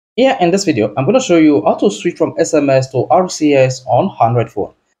Here in this video, I'm going to show you how to switch from SMS to RCS on Android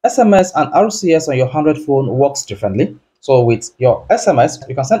phone. SMS and RCS on your Android phone works differently. So with your SMS,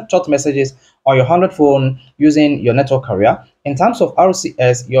 you can send short messages on your Android phone using your network carrier. In terms of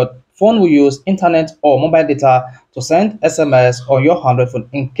RCS, your phone will use internet or mobile data to send SMS on your Android phone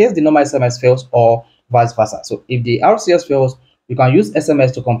in case the normal SMS fails or vice versa. So if the RCS fails, you can use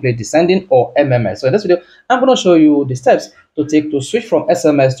SMS to complete the sending or MMS. So in this video, I'm going to show you the steps to take to switch from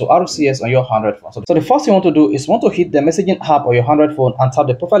SMS to RCS on your Android phone. So the first thing you want to do is you want to hit the messaging app on your Android phone and tap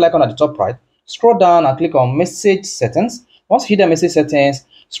the profile icon at the top right. Scroll down and click on message settings. Once you hit the message settings,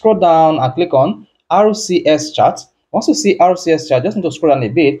 scroll down and click on RCS chat. Once you see RCS chat, just need to scroll down a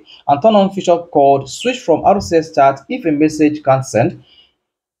bit and turn on feature called switch from RCS chat if a message can't send.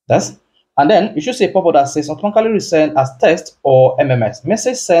 And then you should see a pop-up that says automatically resend as text or MMS.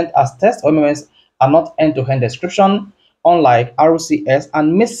 Message sent as text or MMS are not end-to-end description, unlike RCS,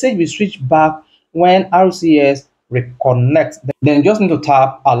 and message will switch back when RCS reconnects. Then you just need to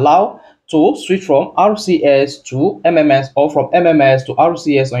tap allow to switch from RCS to MMS or from MMS to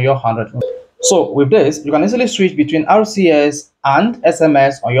RCS on your Android phone. So with this, you can easily switch between RCS and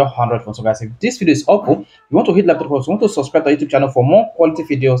SMS on your Android phone. So guys, if this video is helpful, you want to hit like, you want to subscribe to our YouTube channel for more quality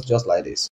videos just like this.